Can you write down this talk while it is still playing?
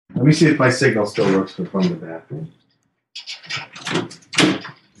Let me see if my signal still works from the bathroom.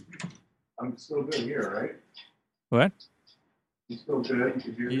 I'm still good here, right? What? You still good? You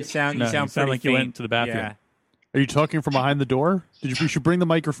can hear me? You sound No, you pretty sound like you faint. went to the bathroom. Yeah. Are you talking from behind the door? We should bring the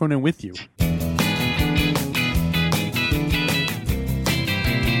microphone in with you.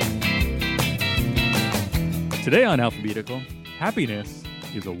 Today on Alphabetical, happiness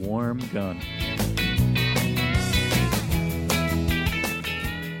is a warm gun.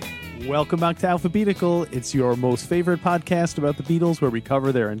 Welcome back to Alphabetical. It's your most favorite podcast about the Beatles, where we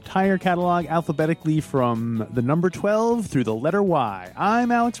cover their entire catalog alphabetically from the number 12 through the letter Y.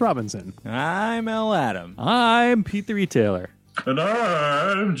 I'm Alex Robinson. I'm L. Adam. I'm Pete the Retailer. And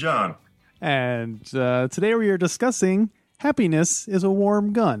I'm John. And today we are discussing Happiness is a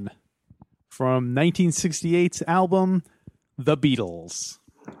Warm Gun from 1968's album, The Beatles.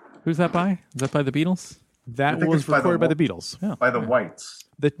 Who's that by? Is that by the Beatles? That think was it's by recorded the by the Beatles. Yeah. By the Whites.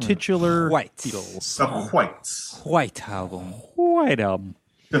 The titular Whites. Beatles. The Whites. White album. White album.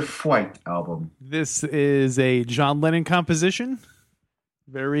 The White album. This is a John Lennon composition.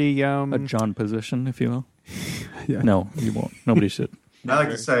 Very A John position, if you will. Yeah. No, you won't. Nobody should. I like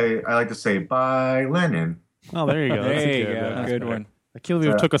to say by Lennon. Oh, there you go. That's There a you good, go. Good one. I can't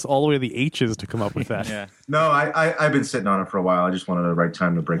believe it took us all the way to the H's to come up with that. Yeah. No, I've been sitting on it for a while. I just wanted the right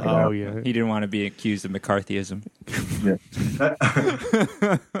time to break it out. Oh, yeah. He didn't want to be accused of McCarthyism.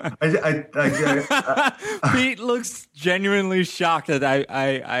 Pete looks genuinely shocked that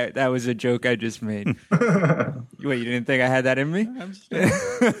I that was a joke I just made. Wait, you didn't think I had that in me?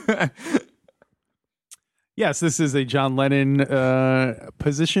 Yes, this is a John Lennon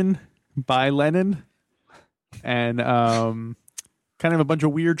position by Lennon. And kind of a bunch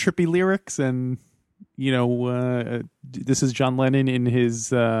of weird, trippy lyrics. And, this is John Lennon in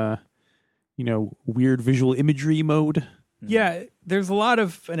his, weird visual imagery mode. Yeah, there's a lot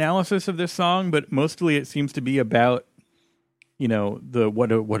of analysis of this song, but mostly it seems to be about,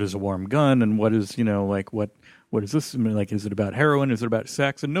 what is a warm gun and what is, what is this? I mean, like, is it about heroin? Is it about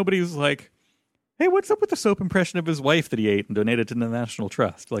sex? And nobody's like, hey, what's up with the soap impression of his wife that he ate and donated to the National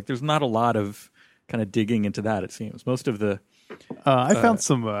Trust? Like, there's not a lot of kind of digging into that, it seems. Most of the... I found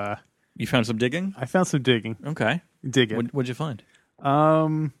some... You found some digging? I found some digging. Okay. Digging. What'd you find?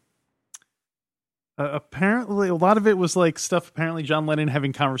 Apparently, a lot of it was like stuff. Apparently, John Lennon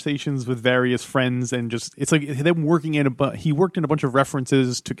having conversations with various friends, and just it's like them working in he worked in a bunch of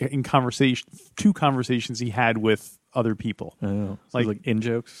references to conversations he had with other people. Oh, so like in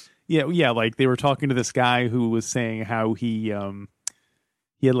jokes. Yeah. Like they were talking to this guy who was saying how he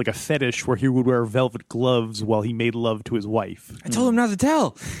had like a fetish where he would wear velvet gloves while he made love to his wife. I told him not to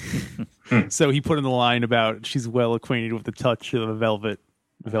tell. So he put in the line about she's well acquainted with the touch of a velvet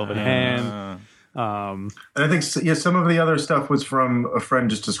hand. And I think some of the other stuff was from a friend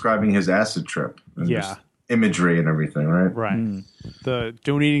just describing his acid trip. And just imagery and everything, right? Right. The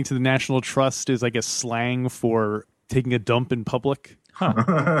donating to the National Trust is, I guess, slang for taking a dump in public. Is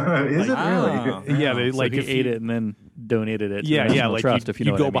it really? Yeah, they So like he if ate you, it and then donated it to the Yeah, National like Trust, you, if you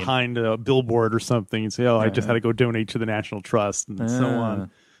know go what I mean. behind a billboard or something and say, "Oh, I just had to go donate to the National Trust," and so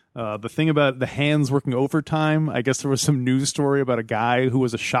on. The thing about the hands working overtime, I guess there was some news story about a guy who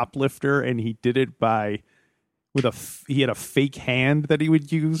was a shoplifter and he did it he had a fake hand that he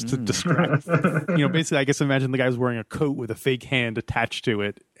would use to distract. Basically, I guess imagine the guy was wearing a coat with a fake hand attached to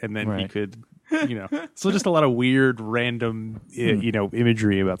it, and then he could, So just a lot of weird, random,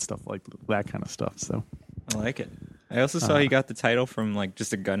 imagery about stuff like that kind of stuff. So I like it. I also saw he got the title from like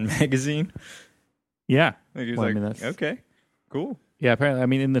just a gun magazine. Yeah. Like, he was Well, I like, mean, that's- okay, cool. Yeah, apparently. I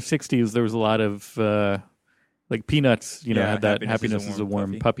mean, in the 60s, there was a lot of, like, Peanuts, had that Happiness Happiness is a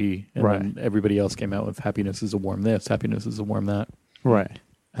Warm Puppy. And then everybody else came out with Happiness is a Warm This, Happiness is a Warm That. right.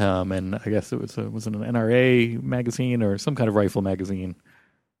 And I guess it was an NRA magazine or some kind of rifle magazine.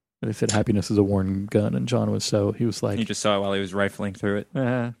 They said Happiness is a Warm Gun, and John he was like... He just saw it while he was rifling through it.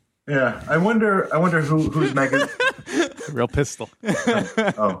 Yeah, I wonder who's magazine. Real pistol.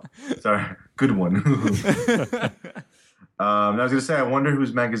 Oh, sorry, good one. I was going to say, I wonder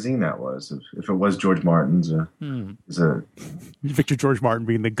whose magazine that was. If it was George Martin's, Victor George Martin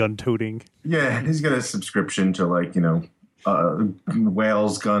being the gun-toting. Yeah, he's got a subscription to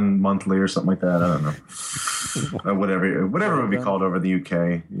Wales Gun Monthly or something like that. I don't know. Whatever it would be called over the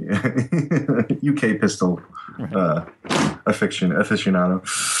UK. UK pistol aficionado.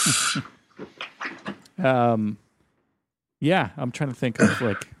 Yeah, I'm trying to think of,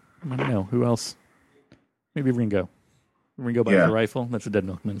 I don't know, who else? Maybe Ringo. Ringo buys a rifle. That's a Dead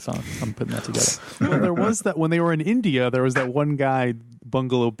Milkmen song. I'm putting that together. Well, there was that when they were in India. There was that one guy,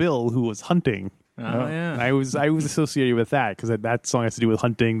 Bungalow Bill, who was hunting, yeah. I was associated with that because that song has to do with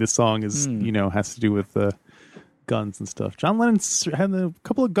hunting. This song is has to do with guns and stuff. John Lennon's had a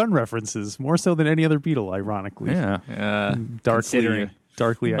couple of gun references, more so than any other Beatle, ironically. Yeah.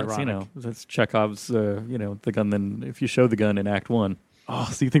 Darkly That's, ironic. that's Chekhov's, the gun. Then if you show the gun in Act 1. Oh,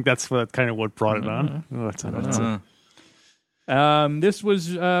 so you think that's kind of what brought it on? Oh, that's This was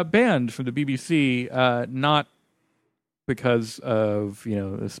banned from the BBC, not because of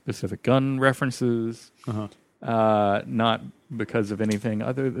the specific gun references, not because of anything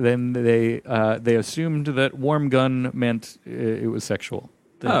other than they assumed that warm gun meant it was sexual.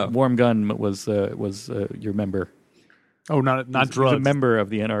 Warm gun was your member. Oh, not drugs. A member of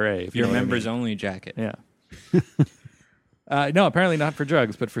the NRA. Your members only jacket. Yeah. No, apparently not for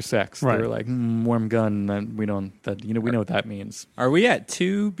drugs, but for sex. Right. They were like warm gun, and we know what that means. Are we at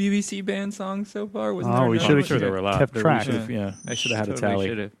 2 BBC band songs so far? Wasn't there we another should one? have Sure, there were a lot. kept track. I should have had a Totally tally.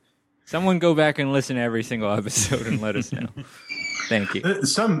 should've. Someone go back and listen to every single episode and let us know. Thank you.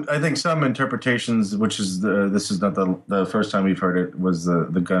 I think some interpretations, which is this is not the first time we've heard it, was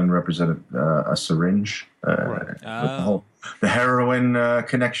the gun represented a syringe. With the heroin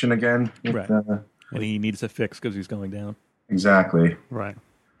connection again. Right. And he needs a fix because he's going down. Exactly. Right.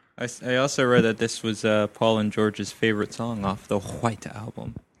 I also read that this was Paul and George's favorite song off the White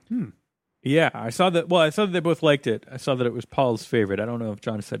Album. Yeah, I saw that. Well, I saw that they both liked it. I saw that it was Paul's favorite. I don't know if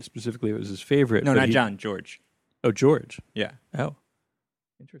John said specifically it was his favorite. No, but not John, George. Oh, George. Yeah. Oh,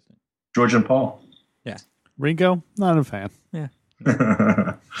 interesting. George and Paul. Yeah. Ringo, not a fan. Yeah.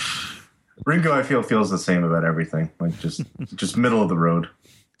 Ringo, I feel, feels the same about everything. Like just middle of the road.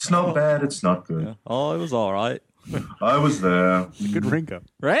 It's not bad. It's not good. Yeah. Oh, it was all right. I was there. Good Ringo.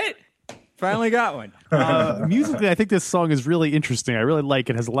 Right? Finally got one. Musically, I think this song is really interesting. I really like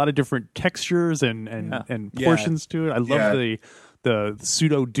it. It has a lot of different textures and portions to it. I love the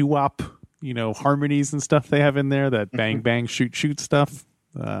pseudo doo-wop, harmonies and stuff they have in there. That bang bang shoot shoot stuff.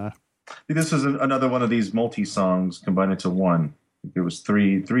 This is another one of these multi-songs combined into one. There was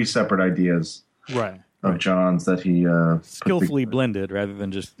three separate ideas of John's that he Skillfully blended rather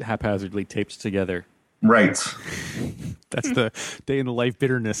than just haphazardly taped together. Right. That's the day in the life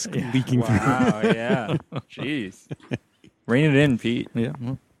bitterness leaking through. Wow, yeah. Jeez. Rein it in, Pete. Yeah.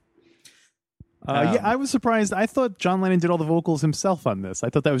 I was surprised. I thought John Lennon did all the vocals himself on this. I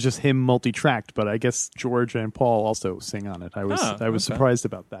thought that was just him multi-tracked, but I guess George and Paul also sing on it. I was surprised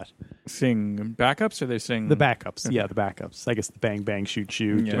about that. Sing backups, or they sing The backups. Okay. Yeah, the backups. I guess the bang bang shoot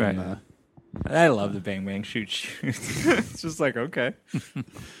shoot. Yeah, and, I love the bang bang shoot shoot. It's just like, okay.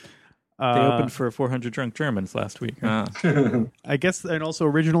 They opened for 400 Drunk Germans last week. I guess, and also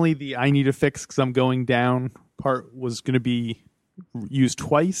originally the "I Need a Fix Because I'm Going Down" part was going to be used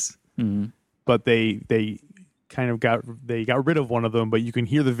twice, but they kind of got rid of one of them. But you can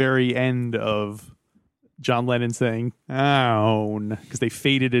hear the very end of John Lennon saying "own" because they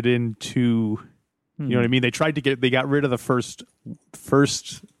faded it into, you know what I mean. They got rid of the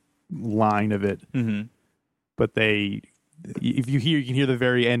first line of it, but if you can hear the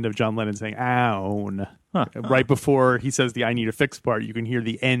very end of John Lennon saying "own" right before he says the "I need a fix" part. You can hear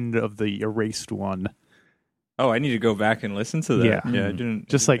the end of the erased one. Oh, I need to go back and listen to that. Yeah, I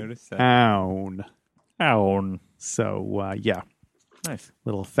didn't like notice that. "own." So Nice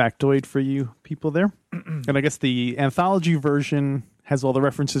little factoid for you people there. And I guess the anthology version has all the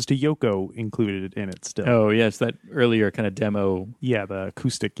references to Yoko included in it still. Oh yes, that earlier kind of demo. Yeah, the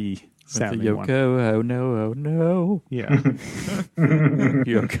acoustic-y sounding Yoko, one. oh no, oh no. Yeah.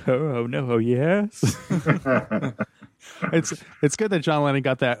 Yoko, oh no, oh yes. It's good that John Lennon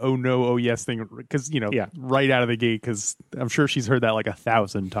got that "oh no, oh yes" thing because right out of the gate, because I'm sure she's heard that like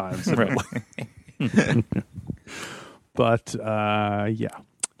 1,000 times. Right. But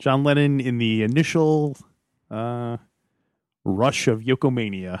John Lennon in the initial rush of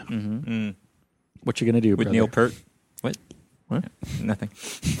Yokomania. What you gonna do with brother? Neil Peart? What? Nothing.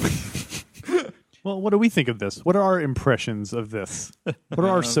 Well, what do we think of this? What are our impressions of this? What are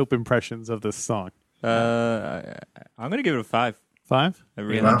our soap impressions of this song? I'm gonna give it a 5. 5? I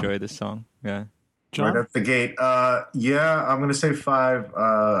really enjoy this song. Yeah. John? Right at the gate. I'm going to say 5.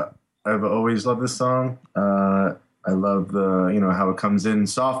 I've always loved this song. I love the how it comes in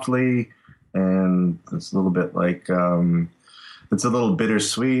softly, and it's a little bit like it's a little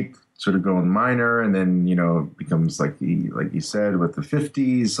bittersweet, sort of going minor, and then it becomes like you said with the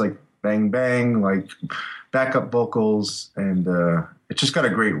 50s, like bang bang, like backup vocals, and it just got a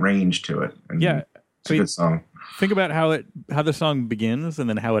great range to it. And it's a good song. Think about how the song begins and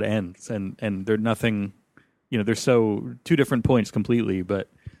then how it ends, and they're nothing. They're so two different points completely, but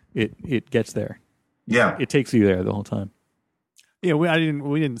it gets there. Yeah, It takes you there the whole time. Yeah,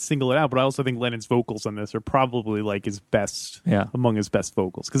 we didn't single it out, but I also think Lennon's vocals on this are probably like his best, among his best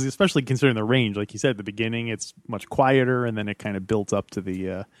vocals, because especially considering the range, like you said at the beginning, it's much quieter, and then it kind of builds up to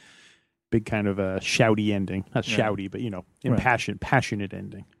the big kind of a shouty ending, not shouty, but passionate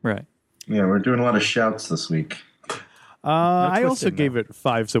ending. Right. Yeah, we're doing a lot of shouts this week. I also gave it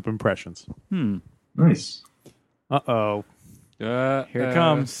 5 soap impressions. Nice. Uh-oh. Here it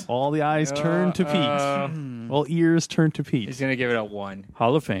comes. All the eyes turn to Pete. All ears turn to Pete. He's going to give it a 1.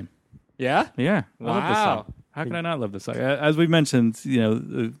 Hall of Fame. Yeah? Yeah. I love this song. How can I not love this song? As we mentioned,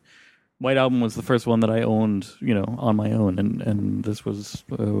 the White Album was the first one that I owned, on my own, and this was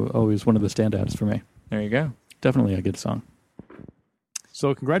always one of the standouts for me. There you go. Definitely a good song.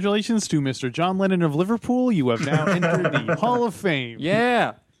 So congratulations to Mr. John Lennon of Liverpool. You have now entered the Hall of Fame.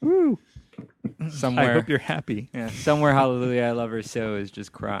 Yeah. Woo. Somewhere. I hope you're happy. Yeah, somewhere Hallelujah I Love Her So is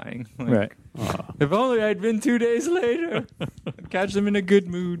just crying. Like, Right. If only I'd been 2 days later. I'd catch them in a good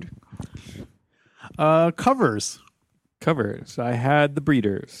mood. Covers. I had the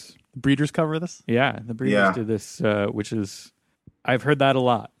Breeders. The Breeders cover this? Yeah, the Breeders did this, which is, I've heard that a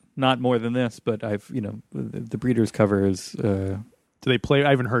lot. Not more than this, but the Breeders cover is. Do they play? I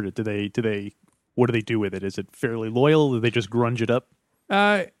haven't heard it. Do they? What do they do with it? Is it fairly loyal? Do they just grunge it up?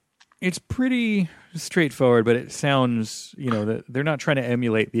 It's pretty straightforward, but it sounds, that they're not trying to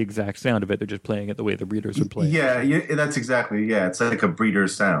emulate the exact sound of it. They're just playing it the way the Breeders would play it. Yeah, that's exactly. Yeah, it's like a breeder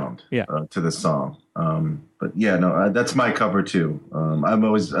sound. To the song. But yeah, no, that's my cover too. I'm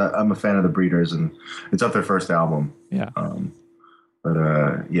a fan of the Breeders, and it's off their first album. Yeah.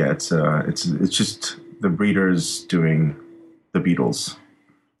 It's just the Breeders doing the Beatles.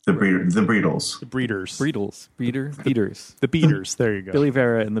 The Breeders. The Breeders. Beaters. The Beaters. There you go. Billy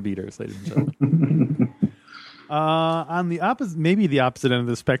Vera and the Beaters, ladies and gentlemen. On the opposite, maybe the opposite end of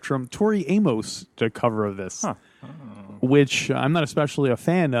the spectrum, Tori Amos did a cover of this, which I'm not especially a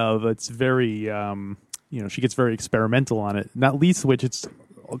fan of. It's very, she gets very experimental on it. Not least of which it's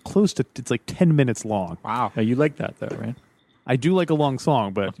it's like 10 minutes long. Wow. Now, you like that though, right? I do like a long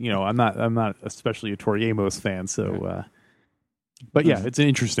song, but I'm not especially a Tori Amos fan. So, but yeah, it's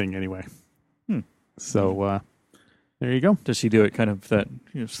interesting anyway. So there you go. Does she do it kind of that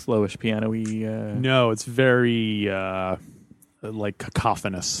slowish piano-y? No, it's very like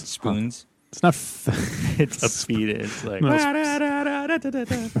cacophonous. Spoons. It's not. It's upbeat. It's like.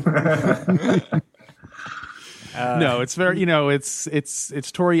 No, it's very.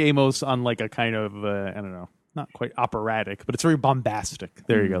 It's Tori Amos on like a kind of I don't know, not quite operatic, but it's very bombastic.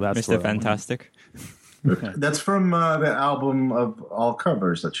 There you go. That's Mr. Fantastic. That's from the album of all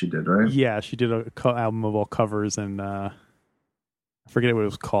covers that she did, right? Yeah, she did a album of all covers, and I forget what it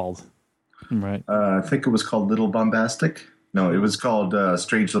was called. Right. I think it was called Little Bombastic. No, it was called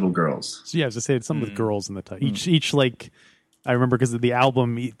Strange Little Girls. So yeah, as I say, it's something with girls in the title. Each like. I remember because of the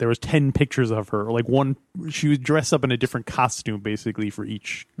album, there was 10 pictures of her. Like she would dress up in a different costume, basically, for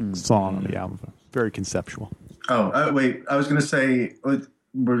each song on the album. Very conceptual. Oh, wait. I was going to say,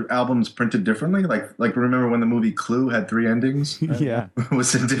 were albums printed differently? Like remember when the movie Clue had 3 endings? Yeah.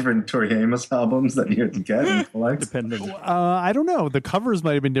 Was it different Tori Amos albums that you had to get and collect? Depending. I don't know. The covers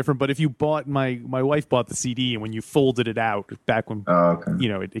might have been different, but if you bought my wife bought the CD, and when you folded it out back when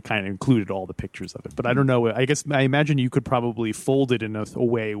it kind of included all the pictures of it. But I don't know. I imagine you could probably fold it in a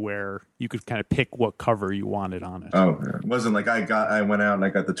way where you could kind of pick what cover you wanted on it. Oh, it wasn't like I went out and I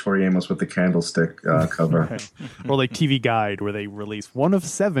got the Tori Amos with the candlestick cover. Right. Or like TV Guide, where they release one of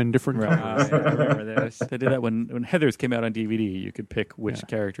 7 different covers. I remember this. They did that when Heathers came out on DVD. You could pick which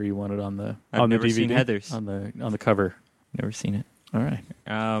character you wanted on the I've never DVD? seen Heathers. on the cover. Never seen it. All right.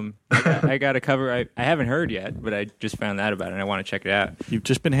 I got a cover I haven't heard yet, but I just found out about it and I want to check it out. You've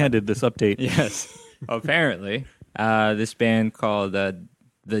just been handed this update. Yes. Apparently, this band called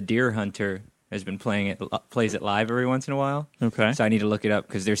The Deer Hunter has been plays it live every once in a while. Okay. So I need to look it up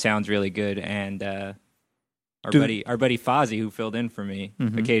because their sound's really good. And our buddy Fozzie, who filled in for me,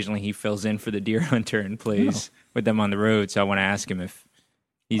 occasionally he fills in for The Deer Hunter and plays with them on the road. So I want to ask him if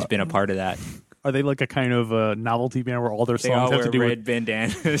he's been a part of that. Are they like a kind of novelty band where all their They songs all have wear to do red with?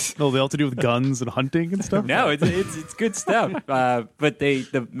 bandanas. No, they all have to do with guns and hunting and stuff. No, it's good stuff. But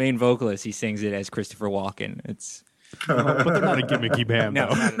the main vocalist, he sings it as Christopher Walken. It's but they're not a gimmicky band.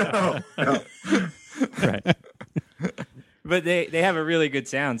 no, though. no. Right. But they have a really good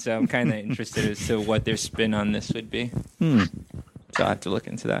sound, so I'm kind of interested as to what their spin on this would be. So I'll have to look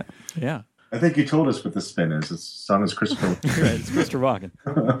into that. Yeah. I think you told us what the spin is. This song is Christopher. Right. It's Mr. Walken.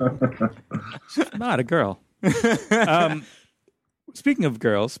 She's not a girl. Speaking of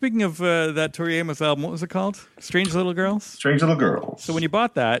girls, that Tori Amos album, what was it called? Strange Little Girls? Strange Little Girls. So when you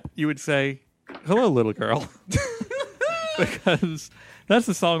bought that, you would say, "Hello, little girl." because that's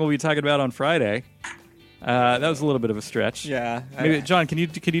the song we'll be talking about on Friday. That was a little bit of a stretch. Yeah. Maybe, John, can you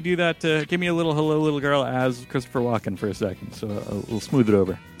do that? Give me a little "Hello, Little Girl" as Christopher Walken for a second, so we'll smooth it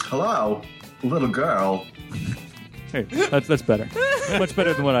over. Hello, little girl. Hey, that's better. Much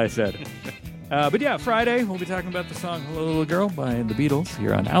better than what I said. But yeah, Friday we'll be talking about the song "Hello, Little Girl" by the Beatles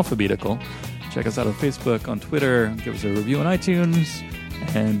here on Alphabetical. Check us out on Facebook, on Twitter. Give us a review on iTunes,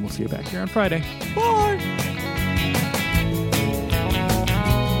 and we'll see you back here on Friday. Bye.